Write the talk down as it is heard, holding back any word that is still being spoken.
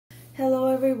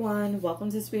Hello everyone, welcome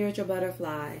to Spiritual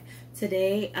Butterfly.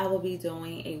 Today I will be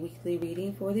doing a weekly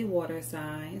reading for the water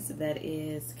signs, that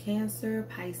is Cancer,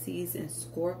 Pisces, and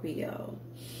Scorpio.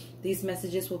 These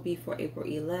messages will be for April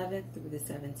 11th through the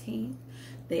 17th.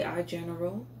 They are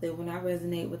general. They will not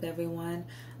resonate with everyone.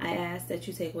 I ask that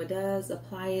you take what does,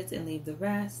 apply it, and leave the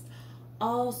rest.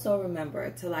 Also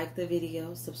remember to like the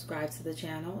video, subscribe to the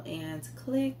channel, and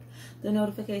click the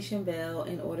notification bell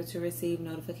in order to receive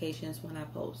notifications when I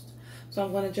post. So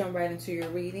I'm going to jump right into your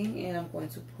reading, and I'm going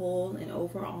to pull an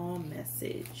overall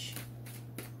message.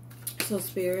 So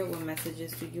Spirit, what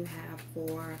messages do you have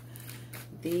for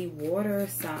the water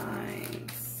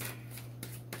signs?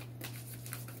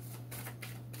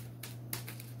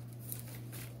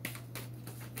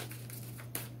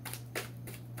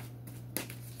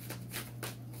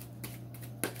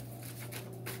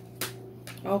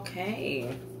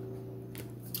 Okay.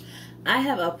 I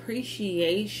have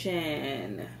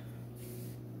appreciation.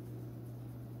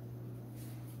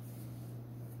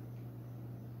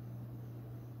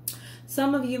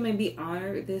 Some of you may be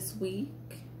honored this week.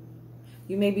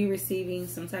 You may be receiving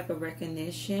some type of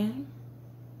recognition.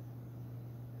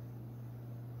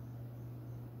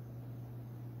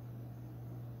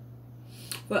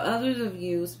 For others of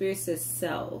you, Spirit says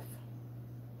self.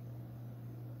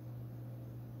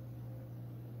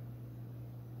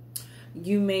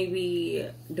 You may be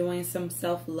doing some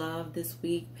self-love this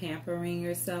week, pampering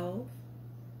yourself,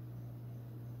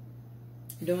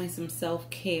 doing some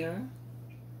self-care.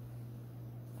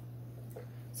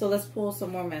 So let's pull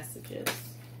some more messages.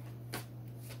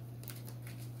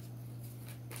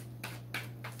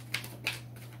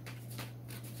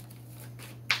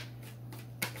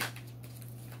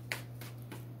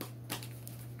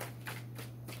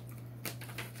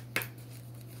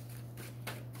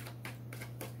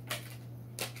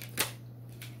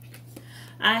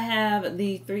 I have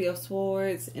the Three of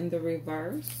Swords in the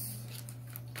reverse.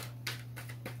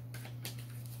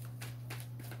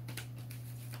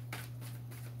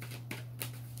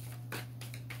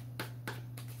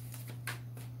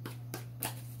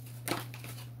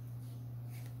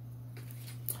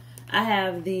 I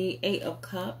have the Eight of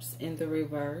Cups in the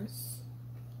reverse.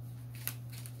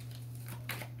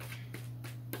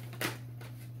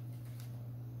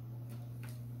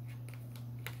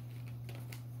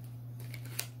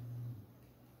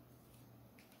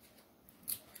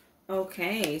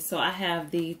 Okay, so I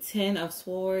have the Ten of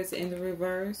Swords in the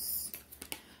reverse,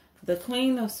 the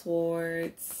Queen of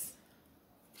Swords,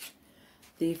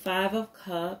 the Five of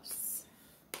Cups,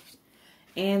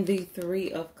 and the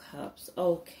Three of Cups.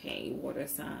 Okay, water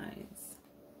signs.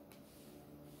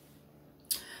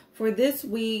 For this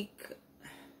week,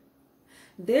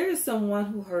 there is someone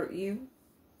who hurt you.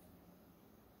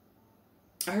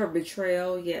 I heard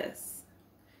betrayal, yes.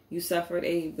 You suffered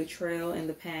a betrayal in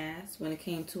the past when it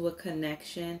came to a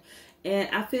connection. And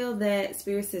I feel that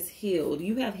Spirit says healed.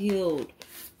 You have healed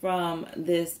from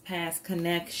this past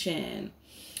connection.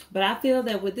 But I feel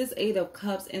that with this Eight of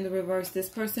Cups in the reverse, this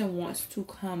person wants to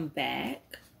come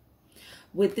back.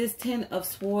 With this Ten of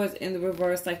Swords in the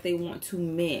reverse, like they want to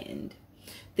mend.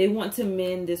 They want to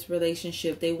mend this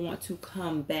relationship. They want to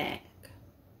come back.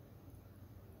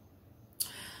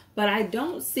 But I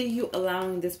don't see you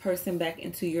allowing this person back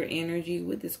into your energy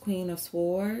with this Queen of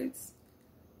Swords.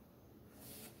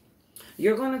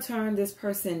 You're going to turn this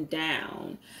person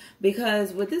down.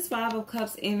 Because with this Five of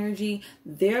Cups energy,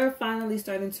 they're finally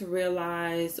starting to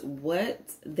realize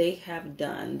what they have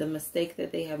done. The mistake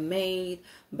that they have made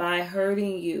by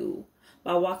hurting you.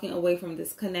 By walking away from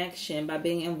this connection. By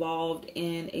being involved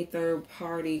in a third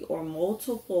party or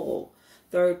multiple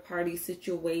third-party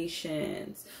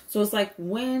situations. So it's like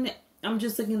when I'm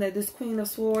just looking at this Queen of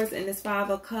Swords and this Five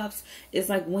of Cups, it's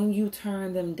like when you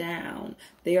turn them down,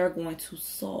 they are going to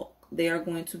sulk. They are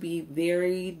going to be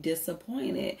very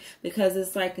disappointed because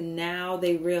it's like now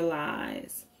they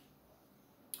realize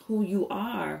who you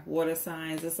are, water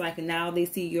signs. It's like now they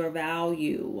see your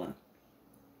value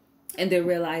and they're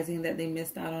realizing that they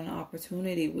missed out on an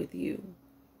opportunity with you.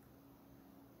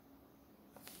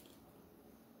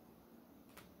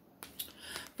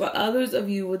 For others of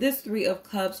you, with this Three of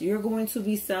Cups, you're going to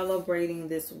be celebrating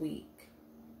this week.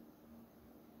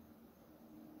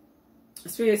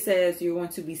 Spirit says you're going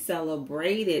to be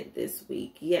celebrated this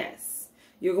week. Yes,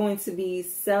 you're going to be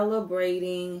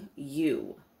celebrating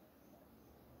you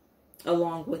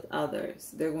along with others.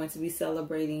 They're going to be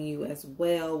celebrating you as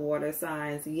well, water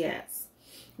signs. Yes.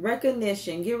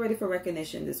 Recognition. Get ready for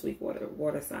recognition this week,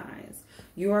 water signs.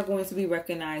 You are going to be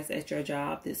recognized at your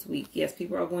job this week. Yes,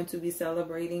 people are going to be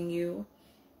celebrating you.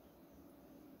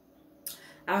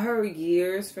 I heard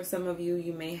years for some of you.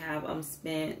 You may have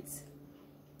spent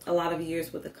a lot of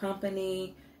years with the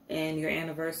company, and your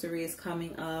anniversary is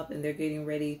coming up, and they're getting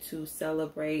ready to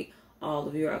celebrate all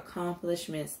of your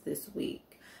accomplishments this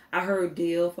week. I heard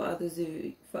deal for others of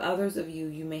you. For others of you,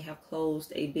 you may have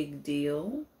closed a big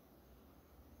deal,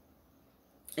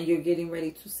 and you're getting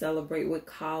ready to celebrate with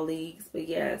colleagues. But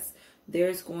yes,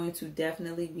 there's going to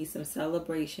definitely be some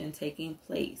celebration taking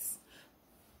place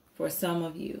for some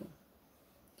of you.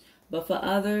 But for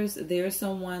others, there's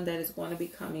someone that is going to be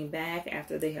coming back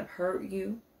after they have hurt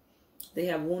you. They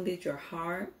have wounded your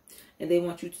heart, and they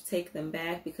want you to take them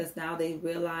back because now they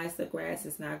realize the grass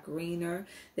is not greener.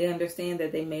 They understand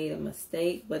that they made a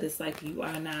mistake, but it's like you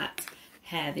are not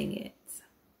having it.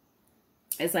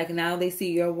 It's like now they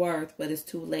see your worth, but it's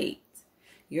too late.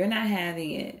 You're not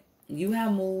having it. You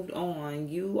have moved on.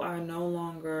 You are no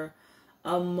longer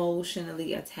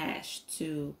emotionally attached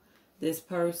to this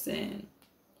person.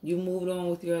 You moved on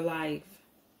with your life,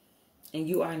 and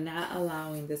you are not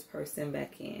allowing this person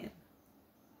back in.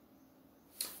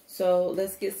 So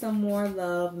let's get some more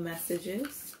love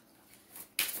messages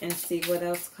and see what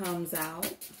else comes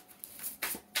out.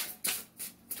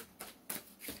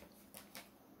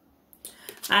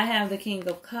 I have the King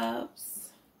of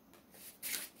Cups.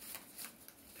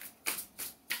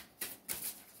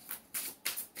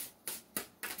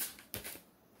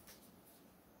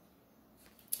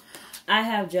 I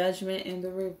have Judgment in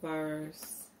the reverse.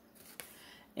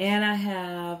 And I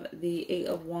have the Eight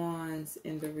of Wands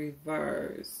in the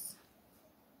reverse.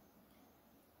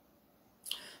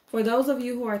 For those of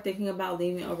you who are thinking about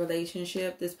leaving a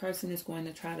relationship, this person is going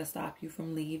to try to stop you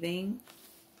from leaving.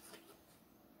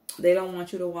 They don't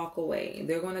want you to walk away.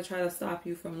 They're going to try to stop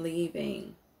you from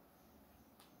leaving.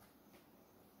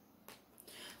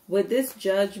 With this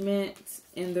Judgment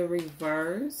in the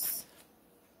reverse,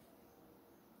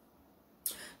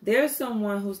 there's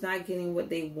someone who's not getting what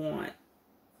they want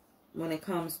when it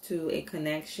comes to a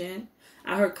connection.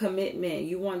 I heard commitment.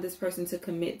 You want this person to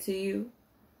commit to you,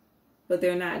 but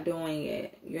they're not doing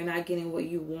it. You're not getting what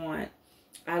you want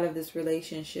out of this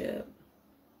relationship.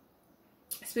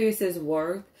 Spirit says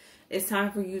worth. It's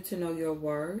time for you to know your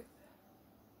worth.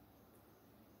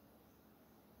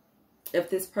 If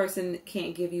this person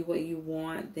can't give you what you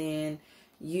want, then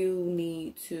you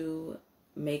need to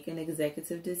make an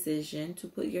executive decision to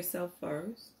put yourself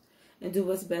first and do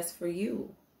what's best for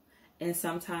you. And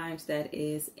sometimes that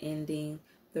is ending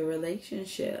the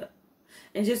relationship.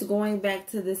 And just going back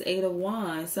to this Eight of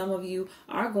Wands, some of you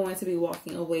are going to be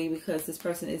walking away because this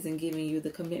person isn't giving you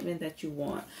the commitment that you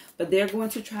want. But they're going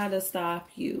to try to stop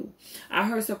you. I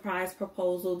heard surprise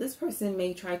proposal. This person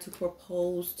may try to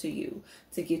propose to you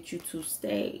to get you to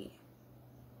stay.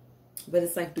 But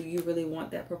it's like, do you really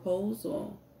want that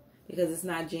proposal? Because it's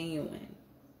not genuine.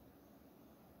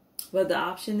 But the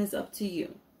option is up to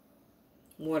you.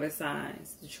 Water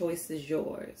signs. The choice is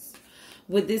yours.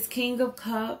 With this King of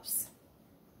Cups,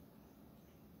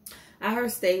 I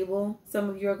heard stable. Some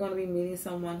of you are going to be meeting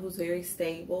someone who's very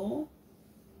stable.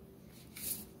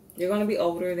 You're going to be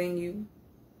older than you.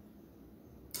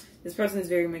 This person is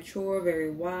very mature, very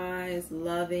wise,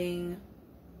 loving.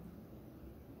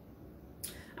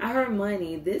 I heard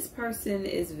money. This person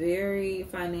is very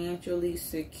financially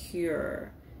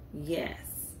secure. Yes.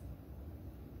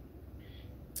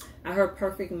 I heard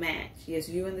perfect match. Yes,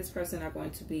 you and this person are going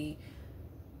to be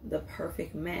the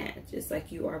perfect match. It's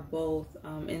like you are both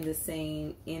in the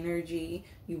same energy.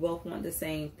 You both want the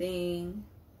same thing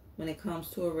when it comes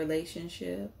to a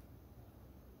relationship.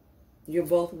 You're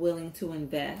both willing to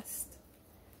invest.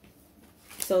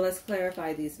 So let's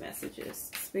clarify these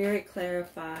messages. Spirit,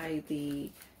 clarify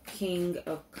the King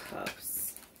of Cups.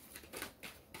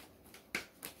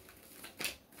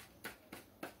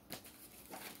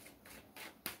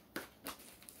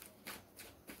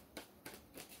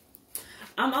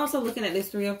 I'm also looking at this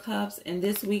Three of Cups, and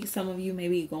this week some of you may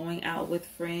be going out with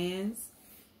friends.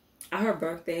 I heard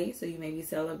birthday, so you may be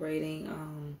celebrating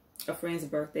a friend's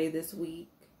birthday this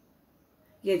week.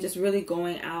 Yeah, just really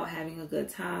going out, having a good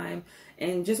time,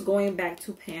 and just going back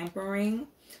to pampering.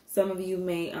 Some of you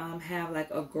may have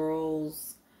like a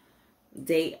girls'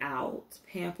 day out,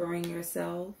 pampering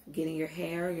yourself, getting your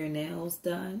hair, your nails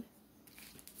done.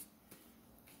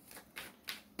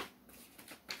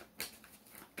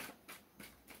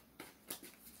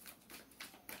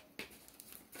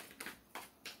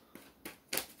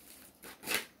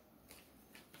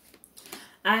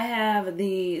 I have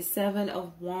the Seven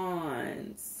of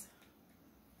Wands.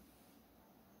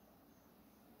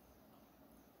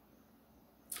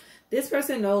 This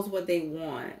person knows what they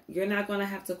want. You're not going to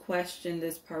have to question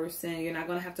this person. You're not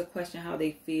going to have to question how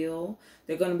they feel.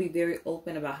 They're going to be very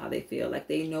open about how they feel. Like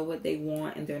they know what they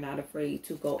want and they're not afraid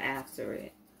to go after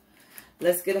it.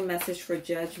 Let's get a message for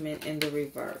Judgment in the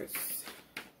reverse.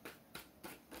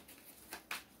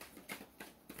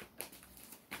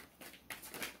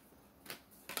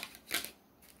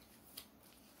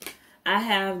 I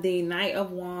have the Knight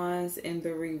of Wands in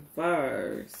the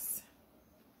reverse.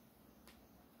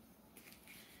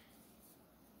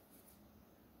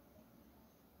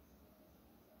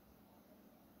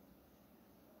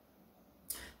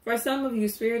 For some of you,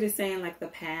 Spirit is saying like the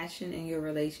passion in your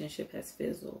relationship has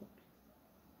fizzled.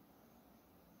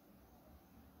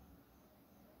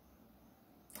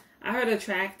 I heard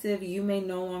attractive. You may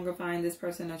no longer find this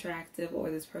person attractive,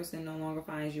 or this person no longer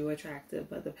finds you attractive,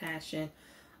 but the passion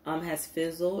has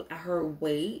fizzled. I heard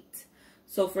weight.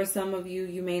 So for some of you,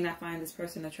 you may not find this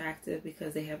person attractive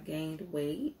because they have gained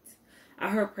weight. I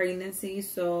heard pregnancy.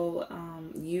 So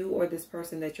you or this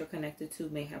person that you're connected to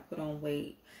may have put on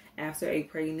weight after a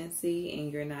pregnancy,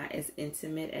 and you're not as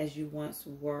intimate as you once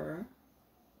were.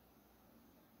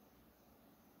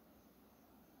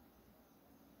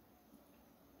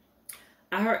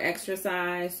 I heard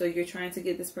exercise. So you're trying to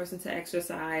get this person to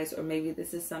exercise, or maybe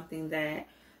this is something that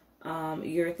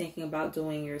you're thinking about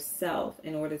doing yourself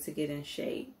in order to get in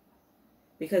shape.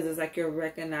 Because it's like you're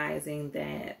recognizing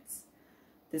that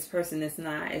this person is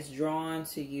not as drawn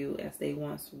to you as they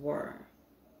once were.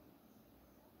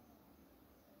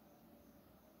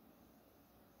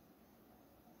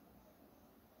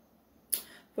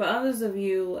 For others of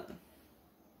you,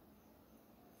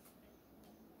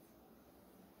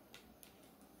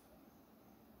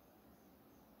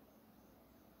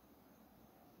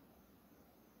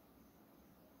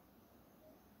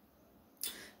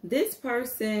 this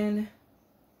person,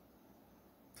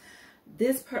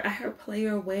 I heard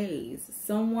player ways.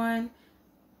 Someone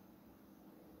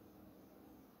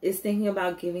is thinking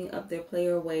about giving up their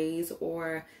player ways,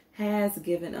 or has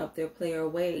given up their player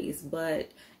ways,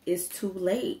 but it's too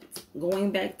late.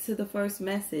 Going back to the first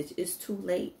message, it's too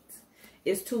late.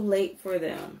 It's too late for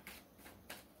them.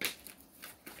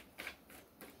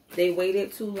 They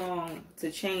waited too long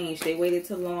to change. They waited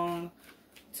too long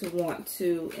to want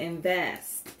to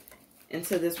invest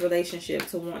into this relationship,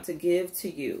 to want to give to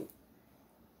you.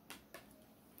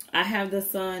 I have the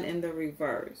Sun in the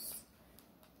reverse.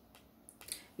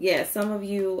 Yeah, some of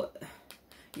you,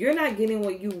 you're not getting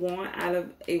what you want out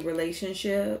of a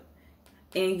relationship,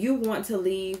 and you want to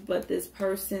leave, but this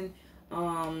person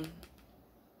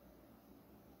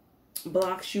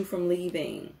blocks you from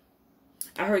leaving.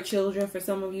 I heard children. For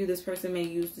some of you, this person may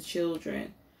use the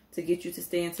children to get you to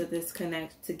stay into this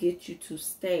connect, to get you to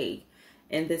stay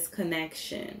in this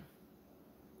connection.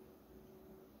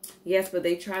 Yes, but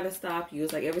they try to stop you.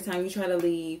 It's like every time you try to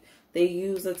leave, they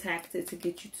use a tactic to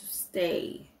get you to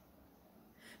stay.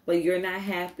 But you're not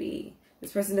happy.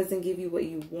 This person doesn't give you what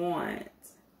you want.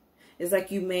 It's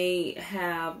like you may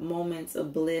have moments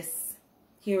of bliss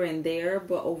here and there,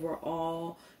 but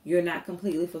overall, you're not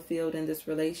completely fulfilled in this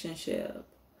relationship.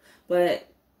 But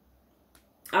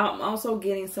I'm also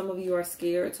getting some of you are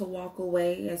scared to walk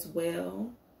away as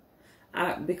well,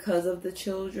 because of the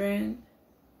children.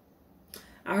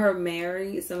 I heard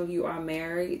married. Some of you are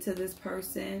married to this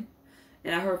person.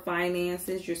 And I heard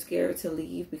finances. You're scared to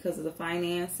leave because of the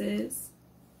finances.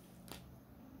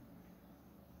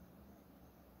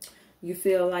 You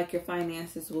feel like your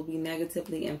finances will be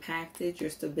negatively impacted. Your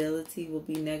stability will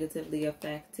be negatively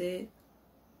affected.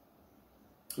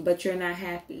 But you're not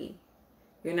happy.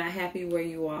 You're not happy where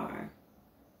you are.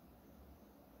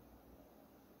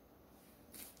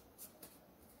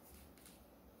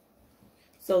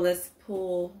 So let's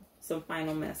pull some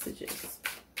final messages.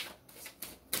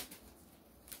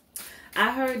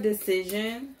 I heard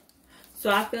decision.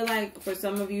 So I feel like for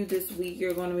some of you this week,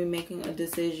 you're going to be making a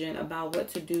decision about what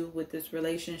to do with this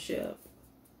relationship.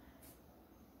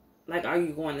 Like, are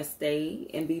you going to stay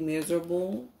and be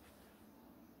miserable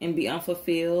and be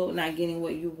unfulfilled, not getting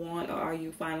what you want? Or are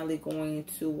you finally going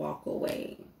to walk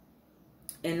away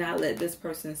and not let this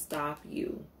person stop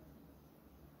you?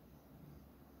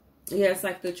 Yeah, it's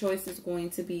like the choice is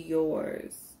going to be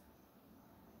yours.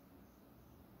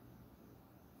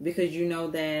 Because you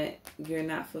know that you're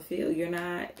not fulfilled. You're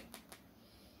not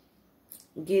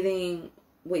getting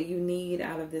what you need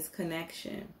out of this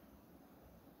connection.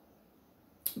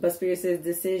 But Spirit says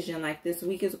decision. Like, this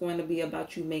week is going to be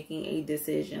about you making a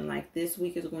decision. Like, this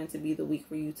week is going to be the week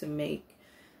for you to make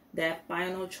that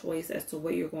final choice as to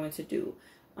what you're going to do.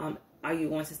 Are you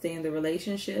going to stay in the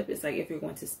relationship? It's like, if you're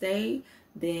going to stay,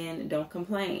 then don't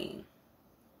complain,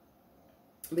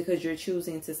 because you're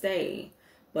choosing to stay.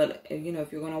 But, you know,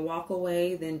 if you're going to walk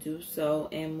away, then do so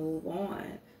and move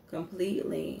on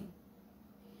completely.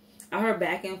 I heard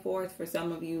back and forth. For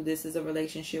some of you, this is a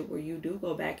relationship where you do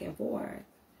go back and forth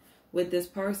with this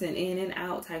person, in and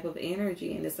out type of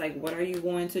energy. And it's like, what are you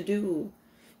going to do?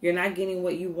 You're not getting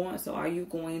what you want. So are you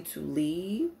going to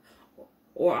leave,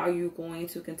 or are you going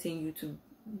to continue to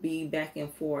be back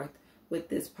and forth with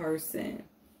this person?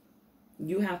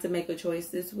 You have to make a choice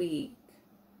this week,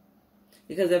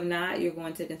 because if not, you're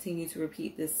going to continue to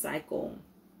repeat this cycle,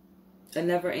 a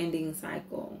never-ending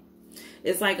cycle.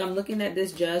 It's like I'm looking at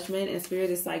this Judgment, and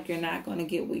Spirit is like, you're not going to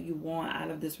get what you want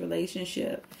out of this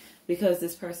relationship, because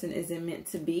this person isn't meant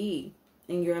to be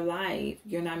in your life.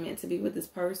 You're not meant to be with this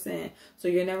person. So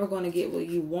you're never going to get what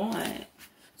you want.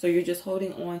 So you're just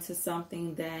holding on to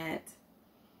something that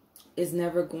is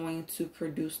never going to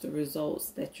produce the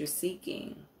results that you're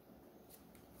seeking.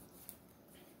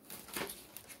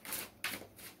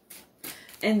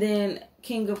 And then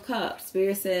King of Cups,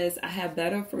 Spirit says, I have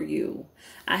better for you.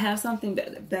 I have something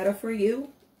better for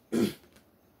you.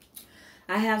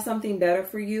 I have something better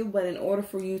for you, but in order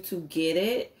for you to get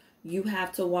it, you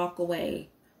have to walk away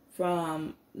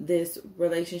from this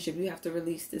relationship. You have to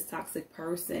release this toxic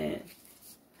person.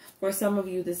 For some of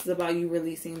you, this is about you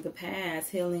releasing the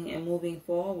past, healing, and moving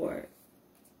forward.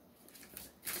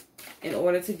 In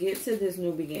order to get to this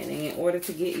new beginning, in order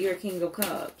to get your King of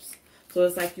Cups. So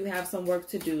it's like you have some work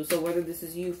to do. So whether this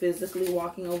is you physically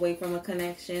walking away from a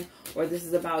connection, or this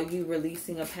is about you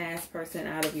releasing a past person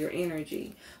out of your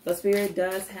energy. But Spirit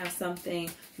does have something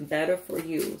better for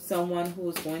you. Someone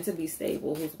who's going to be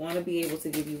stable, who's going to be able to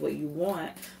give you what you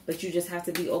want. But you just have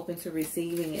to be open to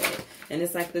receiving it. And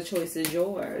it's like the choice is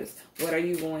yours. What are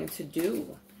you going to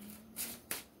do?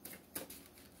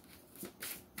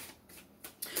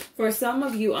 For some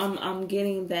of you, I'm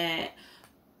getting that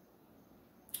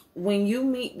when you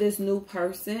meet this new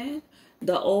person,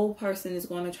 the old person is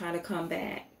going to try to come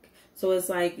back. So it's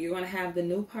like you're going to have the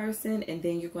new person, and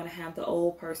then you're going to have the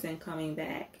old person coming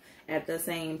back at the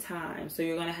same time. So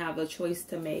you're going to have a choice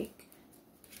to make.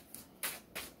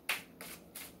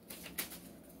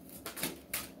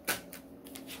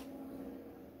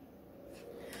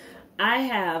 I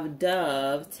have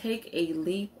Dove, take a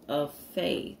leap of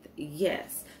faith.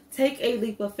 Yes. Take a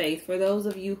leap of faith. For those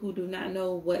of you who do not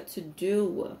know what to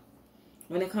do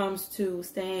when it comes to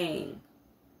staying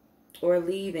or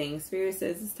leaving, Spirit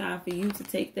says it's time for you to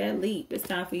take that leap. It's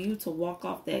time for you to walk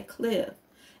off that cliff.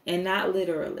 And not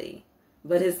literally,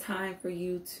 but it's time for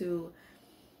you to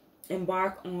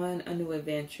embark on a new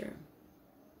adventure.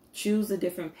 Choose a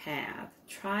different path.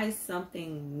 Try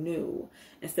something new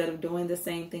instead of doing the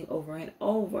same thing over and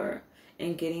over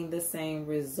and getting the same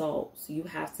results. You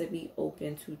have to be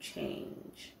open to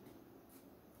change.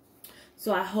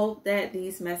 So I hope that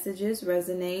these messages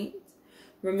resonate.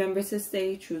 Remember to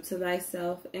stay true to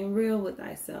thyself and real with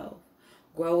thyself.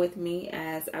 Grow with me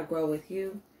as I grow with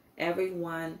you.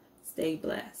 Everyone, stay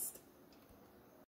blessed.